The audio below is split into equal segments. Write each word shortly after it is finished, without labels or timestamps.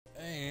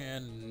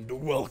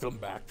Welcome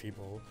back,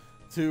 people,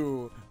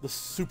 to the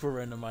Super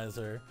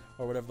Randomizer,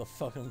 or whatever the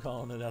fuck I'm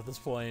calling it at this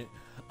point.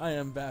 I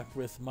am back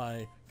with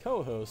my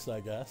co-host, I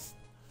guess.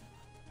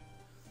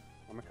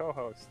 I'm a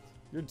co-host.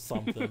 You're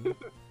something.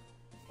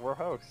 We're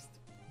host.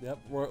 Yep,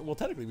 well,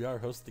 technically we are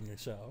hosting a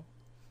show.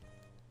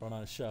 Or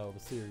not a show, a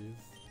series.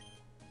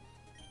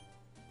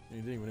 You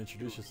didn't even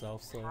introduce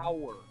yourself, so...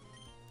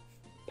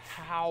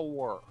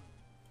 Power.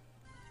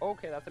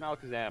 Okay, that's an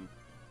Alakazam.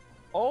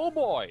 Oh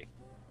boy!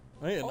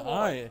 Hey, and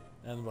I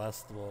am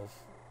Last Wolf,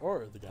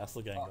 or the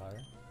Ghastly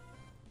Gengar.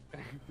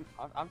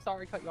 I'm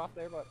sorry to cut you off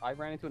there, but I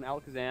ran into an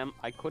Alakazam,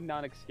 I could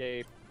not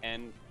escape,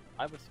 and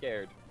I was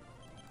scared.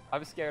 I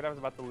was scared I was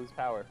about to lose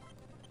power.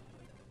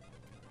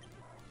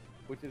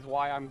 Which is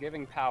why I'm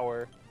giving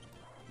power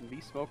the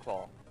Smoke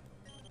Ball.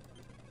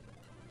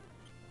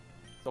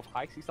 So if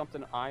I see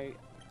something I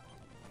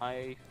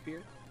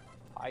fear,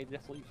 I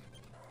just leave.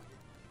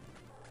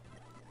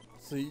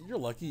 See, you're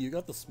lucky you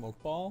got the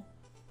Smoke Ball.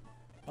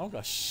 I don't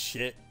got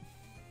shit.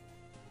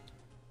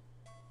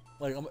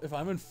 Like, if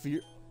I'm in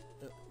fear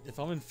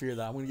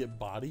that I'm gonna get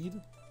bodied,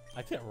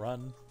 I can't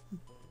run.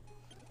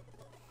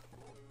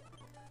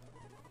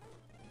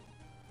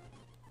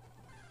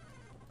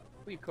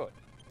 We could.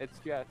 It's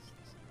just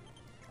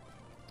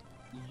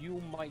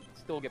you might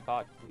still get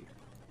bodied.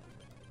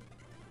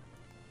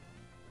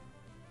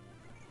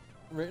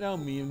 Right now,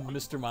 me and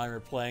Mr. Mime are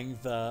playing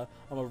the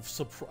I'm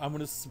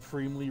gonna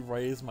supremely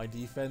raise my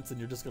defense, and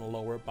you're just gonna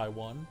lower it by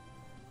 1.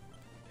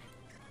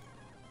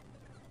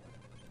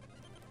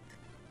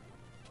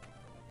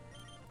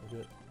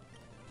 Okay.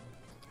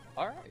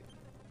 All right,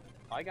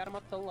 I got him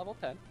up to level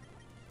 10.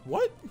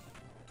 What?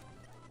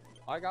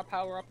 I got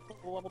power up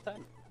to level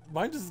 10.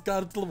 Mine just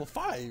got it to level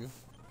 5.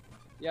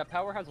 Yeah,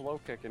 power has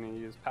low kick, and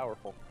he is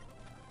powerful.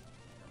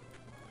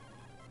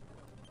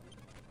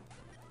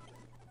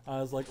 I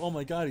was like, oh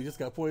my god, he just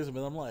got poisoned,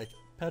 but I'm like,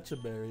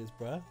 Pecha berries,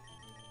 bruh.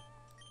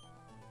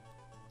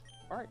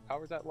 Alright,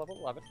 power's at level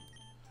 11.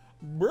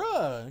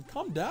 Bruh,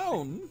 calm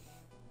down.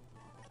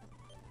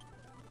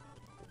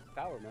 It's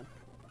power, man.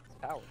 It's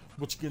power.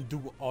 What you gonna do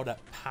with all that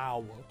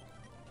power?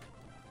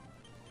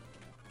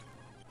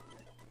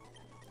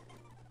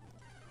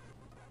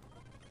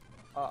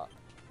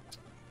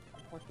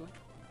 Unfortunately,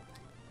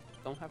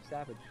 don't have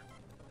Savage.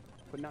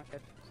 Could not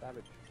catch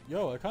Savage.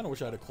 Yo, I kinda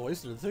wish I had a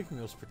Cloyster. The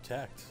thing was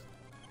Protect.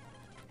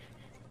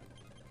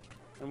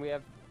 And we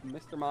have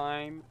Mr.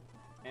 Mime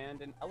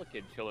and an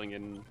Elekid chilling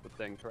in the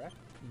thing, correct?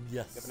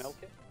 Yes. You have an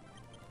Elekid?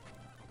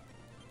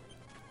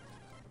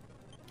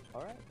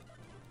 Alright.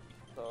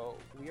 So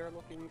we are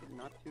looking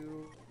not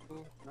too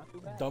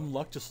bad. Dumb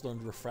Luck just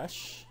learned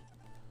Refresh.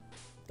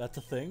 That's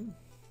a thing?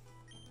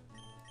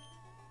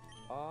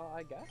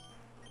 I guess.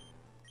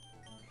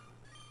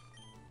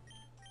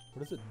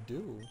 What does it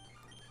do?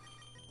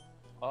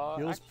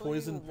 Heals actually,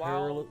 poison,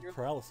 while you're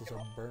paralysis,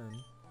 or burn.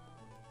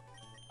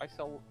 I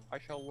shall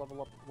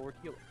level up Lord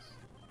Helix.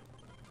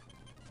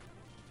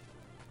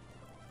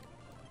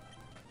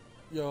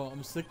 Yo,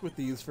 I'm sick with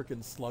these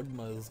freaking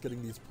Slugmas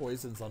getting these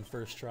poisons on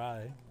first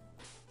try.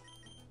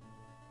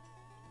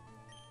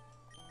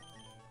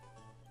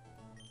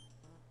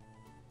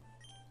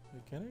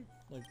 Wait, can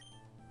I, like...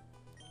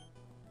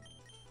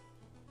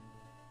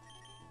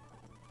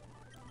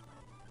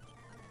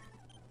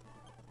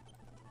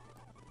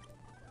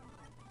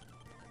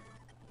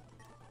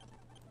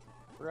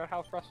 Forgot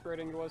how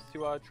frustrating it was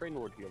to train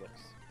Lord Helix.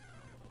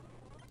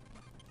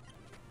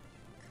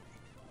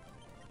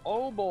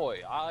 Oh boy,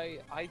 I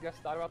just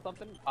thought about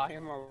something. I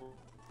am a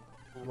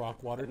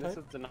Rock Water type?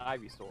 This is an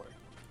Ivysaur.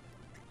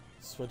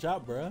 Switch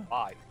out, bruh.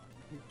 Bye.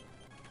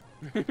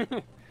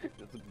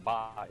 It's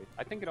bye.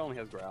 I think it only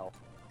has Growl.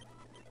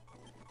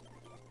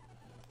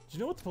 Do you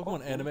know what the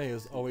Pokemon anime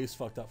is always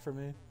fucked up for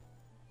me?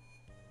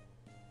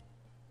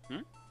 Hmm?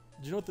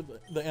 Do you know what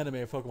the anime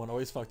of Pokemon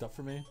always fucked up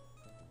for me?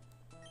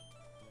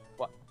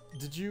 What?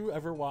 Did you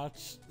ever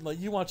watch, like,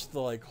 you watched the,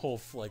 like, whole,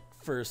 like,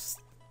 first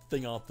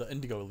thing off the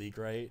Indigo League,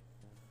 right?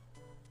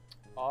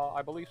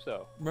 I believe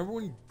so. Remember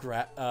when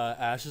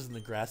Ash is in the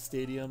grass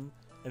stadium,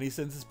 and he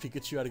sends his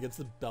Pikachu out against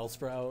the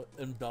Bellsprout,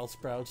 and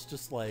Bellsprout's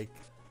just, like,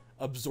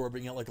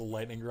 absorbing it like a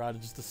lightning rod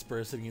and just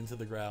dispersing into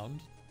the ground?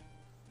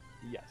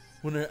 Yes.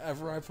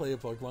 Whenever I play a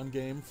Pokemon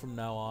game from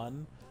now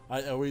on,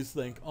 I always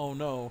think, oh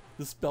no,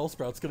 this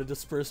Bellsprout's gonna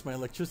disperse my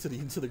electricity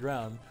into the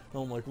ground.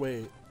 And I'm like,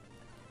 wait,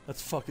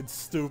 that's fucking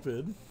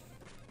stupid.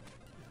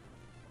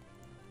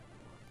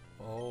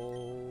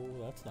 Oh,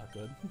 that's not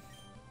good.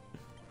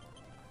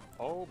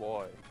 Oh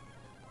boy.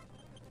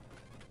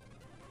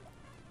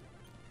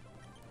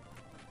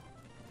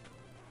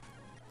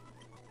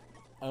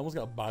 I almost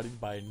got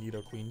bodied by a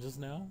Nidoqueen just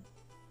now.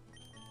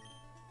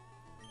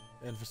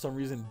 And for some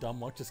reason, Dumb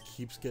Luck just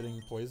keeps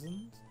getting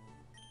poisoned.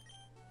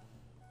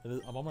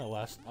 I'm on my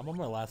last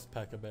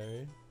P.E.K.K.A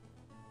berry.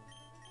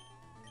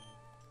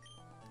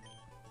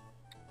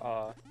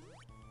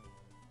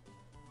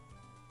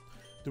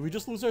 Did we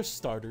just lose our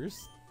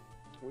starters?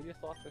 We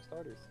just lost our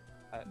starters.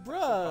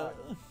 Bruh!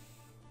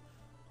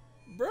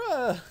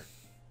 Bruh!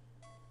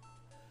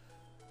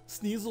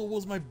 Sneasel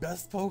was my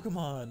best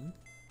Pokemon.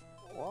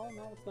 Well,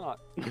 no, it's not.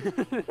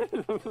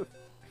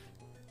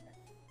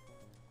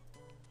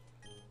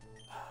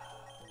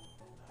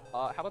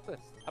 How about this?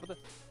 How about this?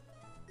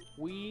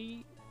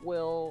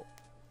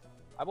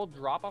 I will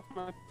drop off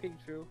my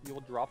Pikachu. You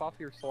will drop off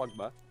your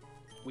Slugma.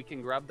 We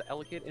can grab the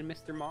Elekid and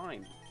Mr.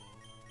 Mime.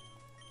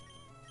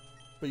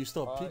 But you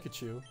still have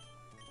Pikachu.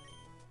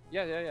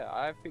 Yeah.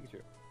 I have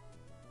Pikachu.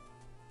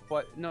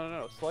 But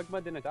no.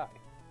 Slugma didn't die.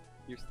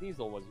 Your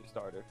Sneasel was your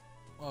starter.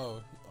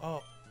 Oh.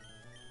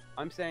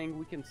 I'm saying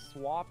we can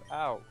swap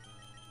out.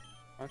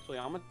 Actually,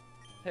 I'm gonna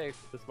take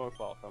the Smoke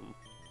Ball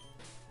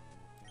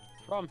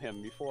from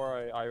him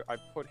before I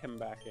put him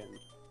back in.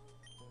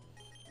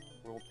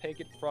 We'll take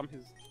it from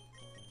his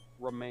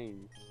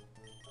remains.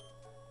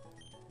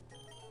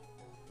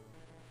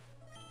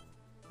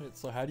 Wait,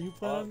 so how do you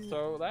plan?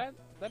 So that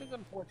is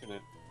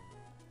unfortunate.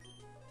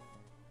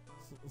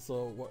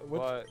 So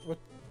what?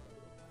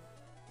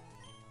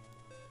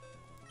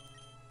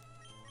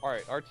 All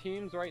right, our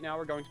teams right now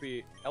are going to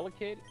be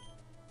Elekid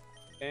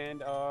and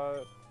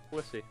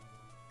Blissey.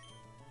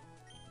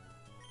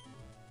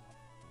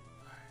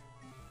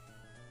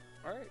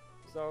 All right,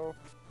 so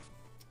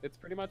it's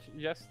pretty much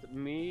just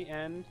me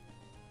and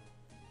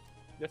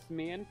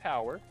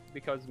Power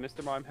because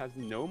Mr. Mime has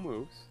no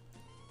moves.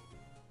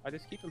 I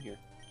just keep him here.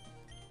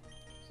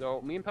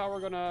 So me and Power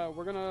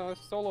we're gonna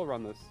solo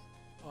run this.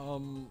 I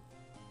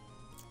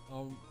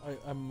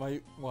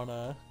might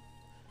wanna.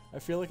 I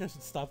feel like I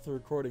should stop the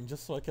recording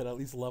just so I can at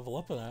least level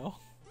up now.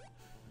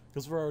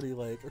 Because we're already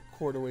like a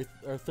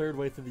third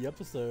way through the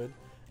episode,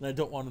 and I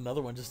don't want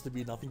another one just to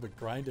be nothing but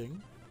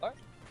grinding. Alright.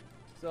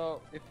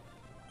 So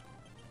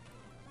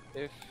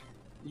if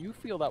you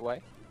feel that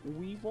way,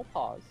 we will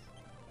pause.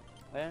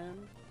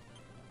 And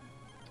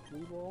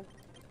we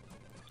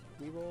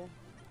will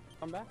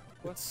come back.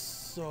 It's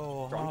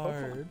so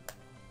hard.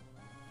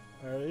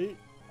 Alright.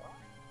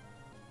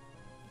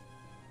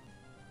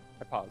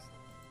 I paused.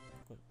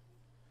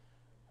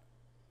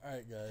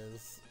 Alright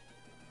guys,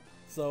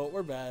 so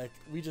we're back.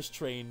 We just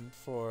trained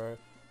for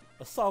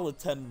a solid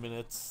 10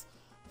 minutes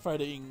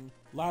fighting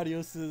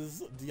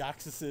Latioses,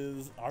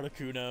 Deoxyses,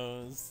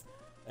 Articunos,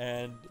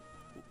 and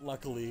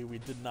luckily we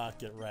did not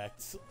get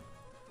wrecked.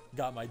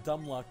 Got my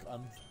dumb luck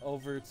on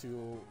over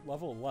to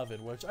level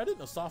 11, which I didn't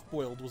know Soft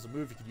Boiled was a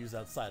move you could use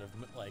outside of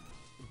like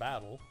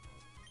battle.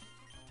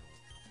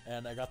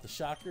 And I got the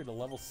Shocker to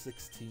level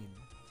 16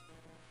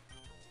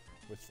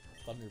 with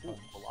Thunder Punch.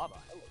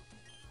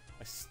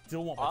 I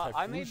still want my Typhlosion.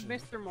 I made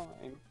Mr.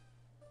 Mime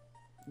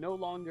no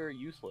longer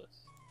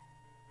useless.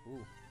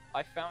 Ooh.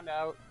 I found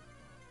out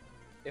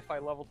if I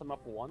leveled him up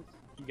once,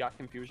 he got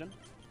Confusion.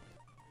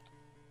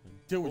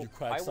 Deal with you,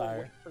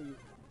 Quagsire.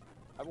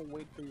 I will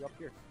wait for you up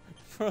here.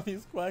 Bro,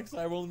 these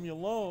Quagsire will leave me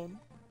alone.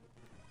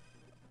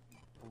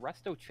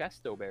 Resto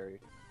Chesto Berry.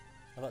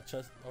 I thought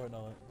Chest. Oh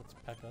no, that's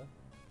P.E.K.K.A.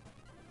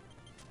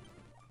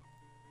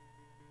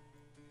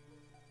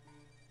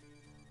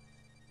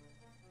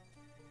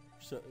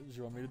 So, do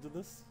you want me to do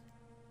this?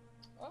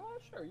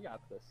 Sure, you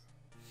got this.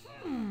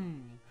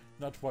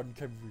 Not one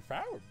can be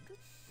found.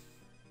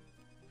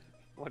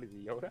 What is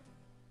he, Yoda?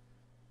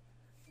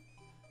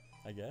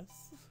 I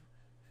guess.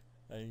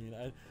 I mean,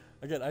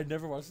 I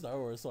never watched Star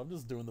Wars, so I'm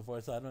just doing the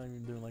voice. I'm not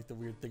even doing like the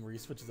weird thing where he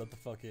switches up the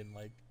fucking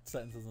like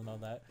sentences and all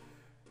that.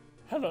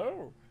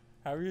 Hello,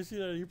 have you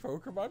seen any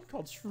Pokemon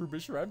called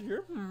Shroobish around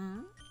here?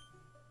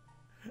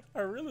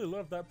 I really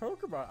love that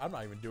Pokemon. I'm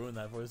not even doing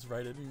that voice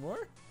right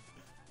anymore.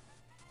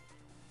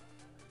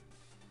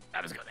 I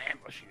was gonna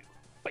ambush you,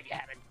 but you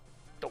had a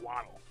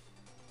Dwaddle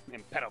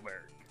in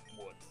Petalburg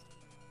Woods.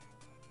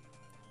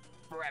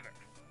 Forever,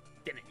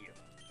 didn't you?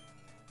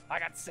 I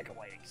got sick of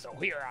waiting, so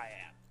here I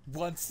am.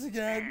 Once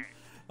again,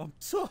 I'm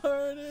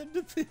torn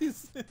into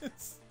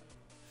pieces.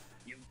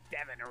 You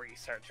Devon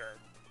researcher.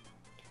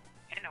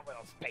 Handle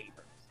those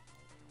papers.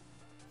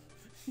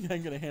 You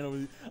ain't gonna handle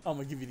it. I'm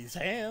gonna give you these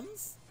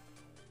hands.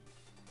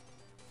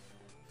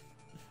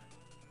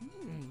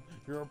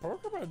 You're a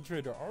Pokemon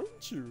trainer,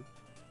 aren't you?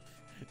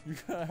 You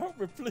gotta help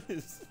me,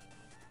 please.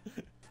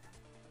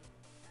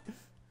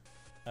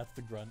 That's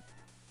the grunt.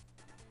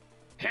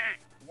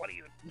 What do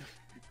you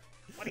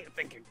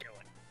think you're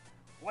doing?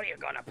 What are you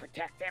gonna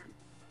protect him?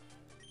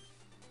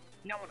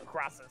 No one who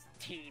crosses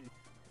Team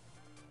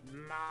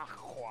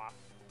Mahua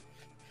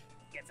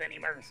gets any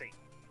mercy.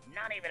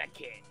 Not even a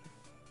kid.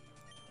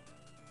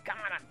 Come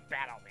on and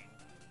battle me.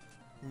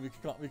 We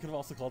could have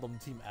also called them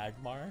Team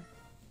Agmar.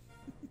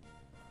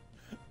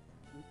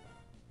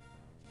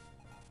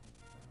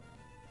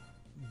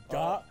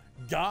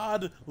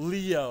 God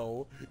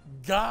Leo.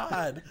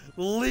 God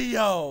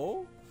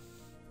Leo.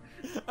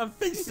 I'm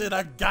facing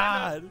a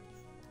god.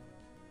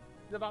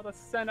 He's about to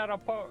send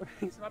out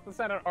He's about to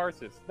send out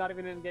Arceus. Not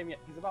even in the game yet.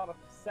 He's about to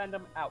send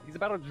him out. He's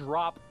about to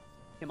drop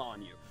him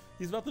on you.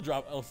 He's about to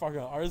drop a fucking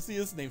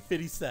Arceus named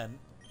 50 Cent.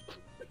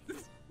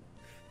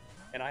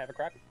 And I have a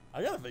crappy.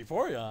 I got a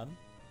Vaporeon.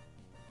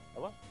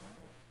 Hello.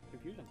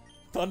 Confusion.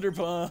 Thunder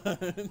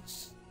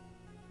Punch.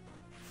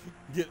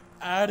 Get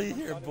out of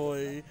here,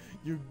 boy.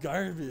 You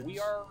garbage. We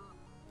are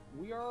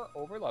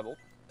over leveled.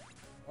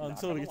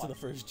 Until we get to the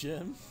first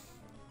gym.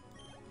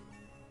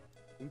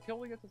 Until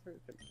we get to the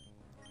first gym.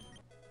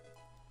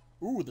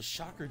 Ooh, the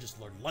shocker just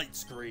learned light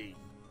screen.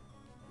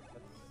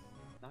 That's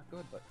not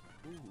good, but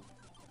ooh.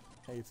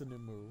 Hey, it's a new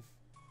move.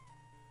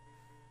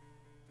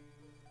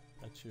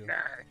 That's you.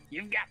 Grr,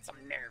 you've got some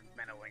nerve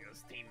meddling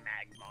with Team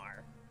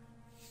Magmar.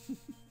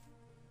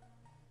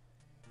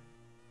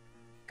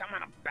 Come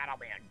on and battle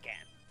me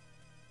again.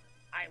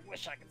 I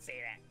wish I could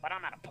say that, but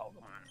I'm out of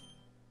Pokemon.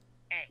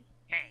 Hey.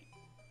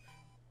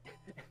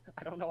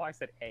 I don't know why I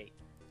said hey.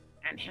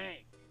 And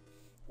hey,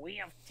 we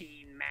of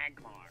Team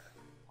Magmar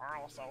are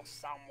also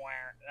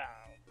somewhere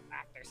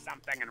after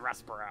something in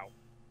Rustboro.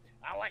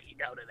 I'll let you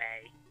go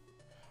today.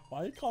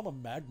 Why do you call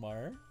him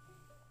Magmar?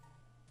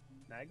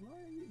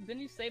 Magmar?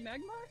 Didn't you say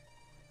Magmar?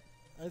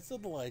 I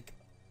said like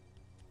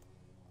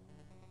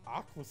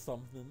Aqua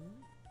something.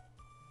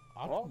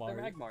 Well, Akmar.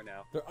 they're Magmar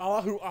now. They're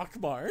Allahu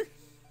Akbar.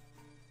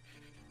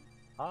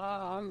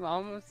 I'm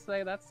gonna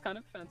say that's kind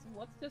of offensive.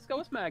 Let's just go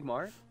with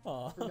Magmar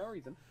Aw. for no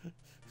reason.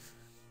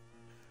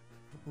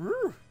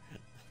 Woo.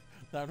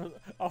 That was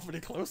awfully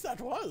close. That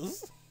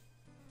was.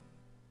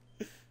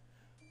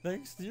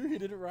 Thanks to you, he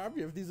didn't rob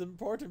you of these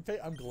important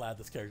I'm glad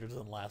this character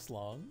doesn't last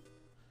long.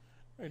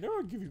 I know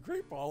I'll give you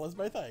Great Ball as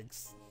my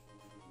thanks.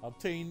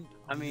 Obtained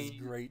these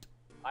great.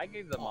 I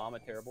gave the mom a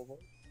terrible voice.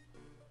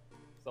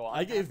 So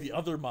I gave the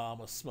other mom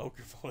a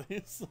smoker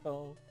voice,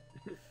 so...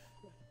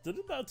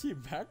 Didn't that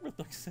Team Magmar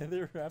say they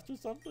were after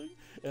something?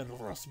 And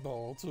Rust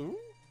Ball, too?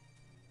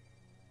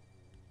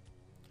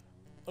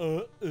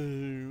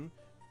 Uh-oh.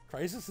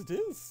 Crisis it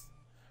is.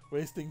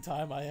 Wasting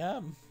time I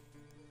am.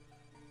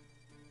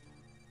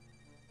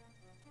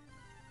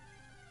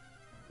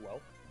 Well.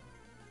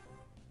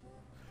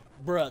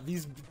 Bruh,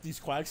 these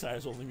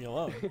Quagsires won't leave me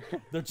alone.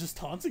 They're just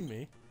taunting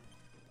me.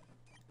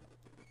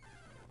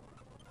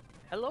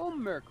 Hello,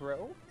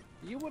 Murkrow.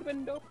 You would have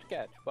been dope to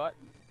catch, but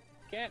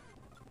can't.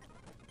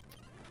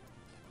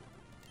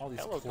 All these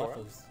Hello, Cora.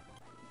 Cleffas.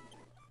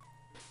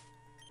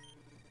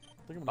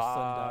 I think I'm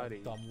gonna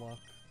send out Dumbluck.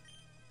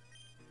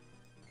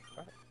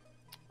 Alright.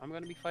 I'm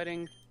gonna be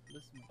fighting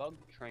this bug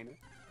trainer,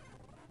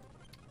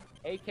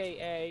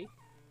 aka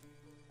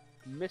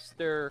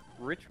Mr.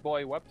 Rich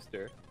Boy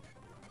Webster.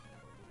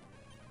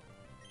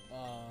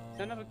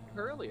 Send out a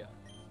Curlia.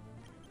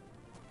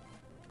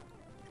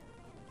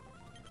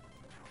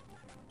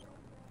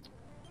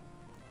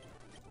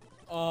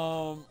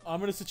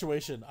 I'm in a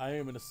situation. I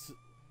am in a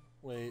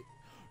wait.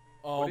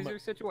 What is your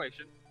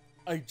situation?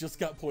 I just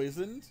got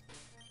poisoned.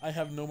 I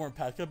have no more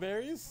Patka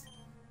berries,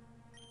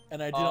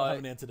 and I do not have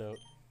an antidote.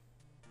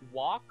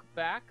 Walk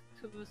back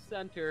to the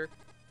center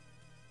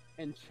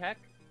and check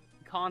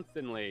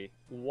constantly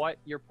what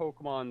your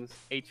Pokemon's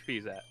HP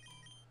is at.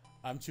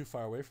 I'm too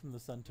far away from the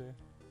center.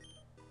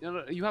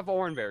 No, you have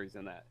orange berries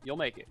in that. You'll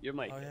make it. You'll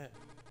make it. Yeah.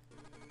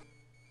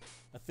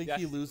 I think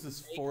he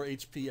loses 4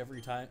 HP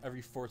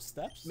every 4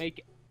 steps.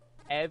 Make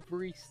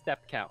every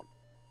step count.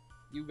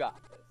 You got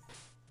this.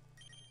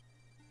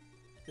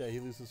 Yeah, he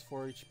loses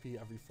 4 HP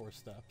every 4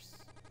 steps.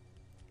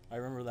 I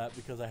remember that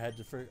because I had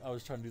to. I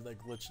was trying to do that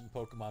glitch in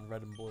Pokemon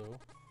Red and Blue.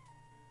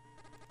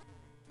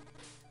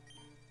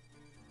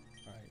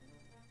 Alright.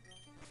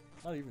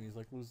 Not even. He's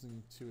like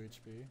losing 2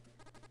 HP.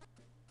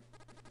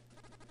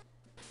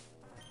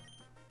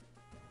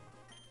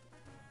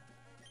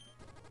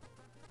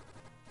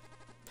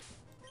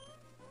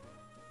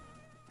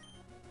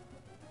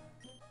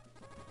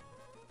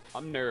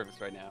 I'm nervous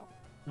right now.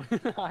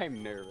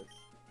 I'm nervous.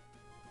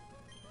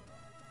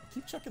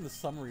 Keep checking the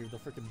summary of the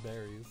freaking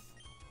berries.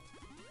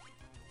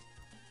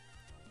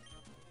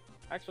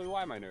 Actually,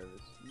 why am I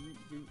nervous?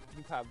 You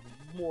have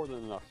more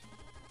than enough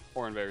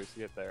orange berries to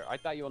get there. I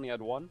thought you only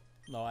had 1.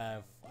 No,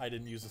 I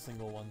didn't use a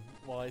single one.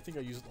 Well, I think I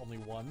used only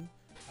 1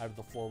 out of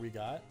the 4 we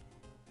got.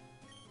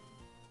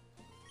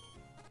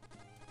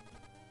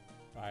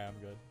 Alright, I'm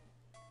good.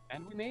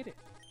 And we made it.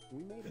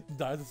 We made it.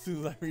 Dies as soon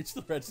as I reach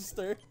the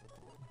register.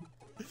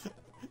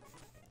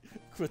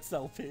 Quits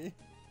LP.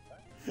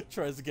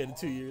 Tries again in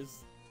 2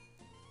 years.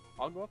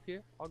 I'll go up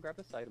here. I'll grab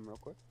this item real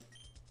quick.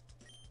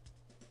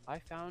 I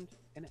found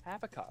an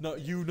avocado. No,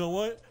 you know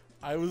what?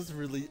 I was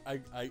really...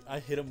 I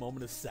hit a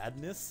moment of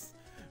sadness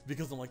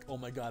because I'm like, oh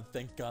my god,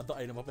 thank god the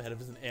item up ahead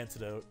of is an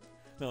antidote.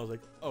 And I was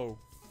like, oh,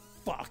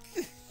 fuck.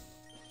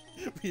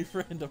 We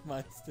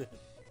randomized it.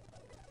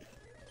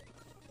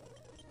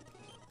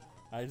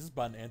 I just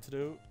bought an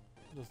antidote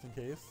just in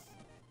case.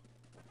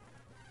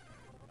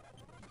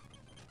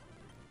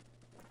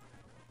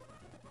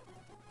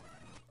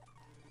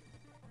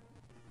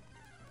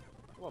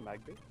 Hello,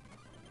 Magby.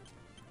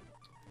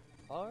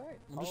 Alright.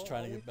 I'm just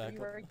trying to get back up.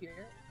 Right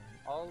here.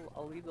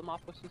 I'll lead them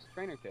off with this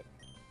trainer kit.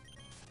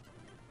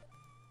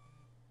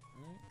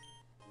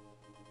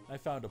 I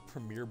found a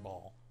premier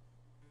ball.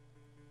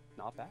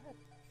 Not bad.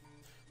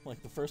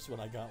 Like the first one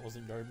I got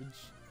wasn't garbage.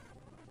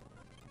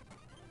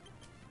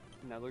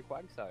 Another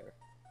Quagsire.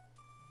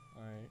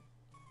 Alright.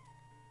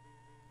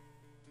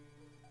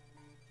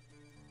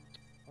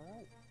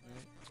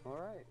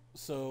 Alright.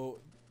 So,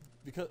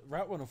 because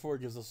Route 104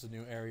 gives us a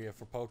new area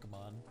for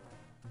Pokemon,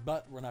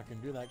 But we're not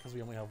going to do that because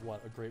we only have,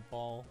 what, a Great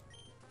Ball?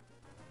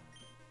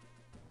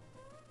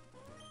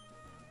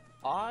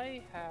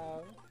 I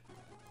have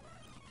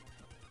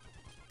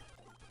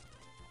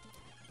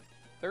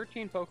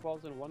 13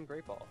 Pokeballs and 1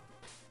 Great Ball.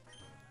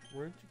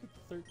 Where'd you get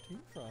the 13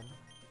 from?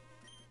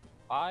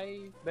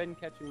 I've been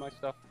catching my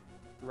stuff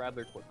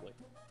rather quickly.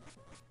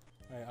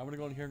 Alright, I'm gonna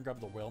go in here and grab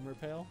the Whalmer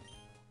Pail.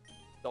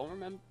 Don't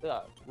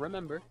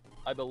remember,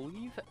 I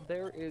believe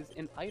there is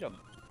an item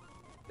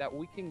that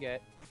we can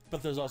get.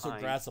 But there's also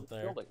behind grass up this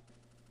there. building.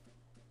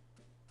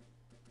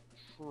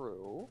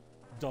 True.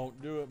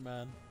 Don't do it,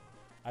 man.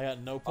 I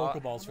got no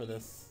Pokeballs for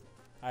this.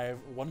 I have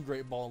 1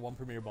 Great Ball and 1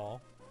 Premier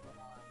Ball.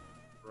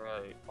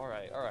 Right.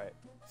 Alright, alright.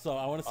 So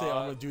I want to say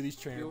I'm going to do these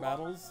trainer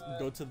battles, and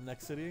go to the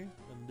next city,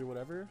 and do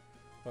whatever.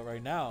 But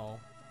right now,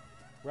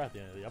 we're at the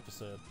end of the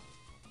episode.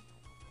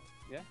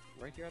 Yeah,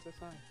 right here at the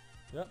sign.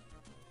 Yep.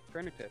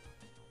 Trainer tip.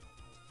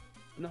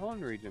 In the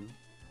Holland region,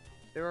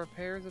 there are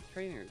pairs of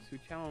trainers who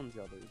challenge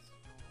others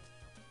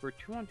for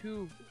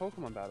 2-on-2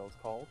 Pokemon battles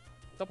called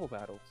double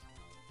battles.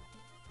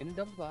 In a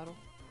double battle,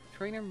 the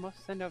trainer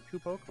must send out 2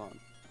 Pokemon.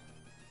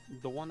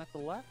 The one at the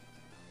left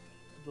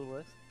of the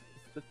list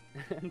is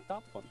the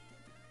top one.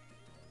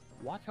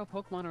 Watch how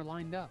Pokemon are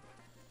lined up.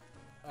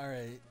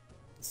 Alright.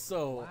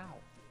 So, Wow.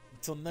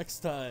 until next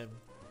time,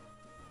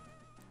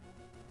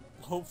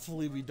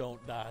 hopefully we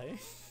don't die.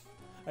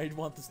 I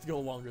want this to go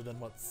longer than,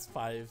 what,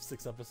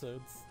 5-6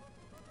 episodes?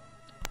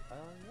 Yeah.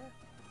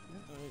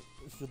 Alright,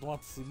 if you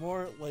want to see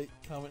more, like,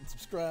 comment, and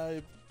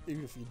subscribe.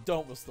 Even if you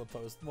don't, we'll still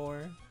post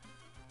more.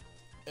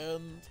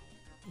 And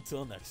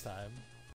until next time.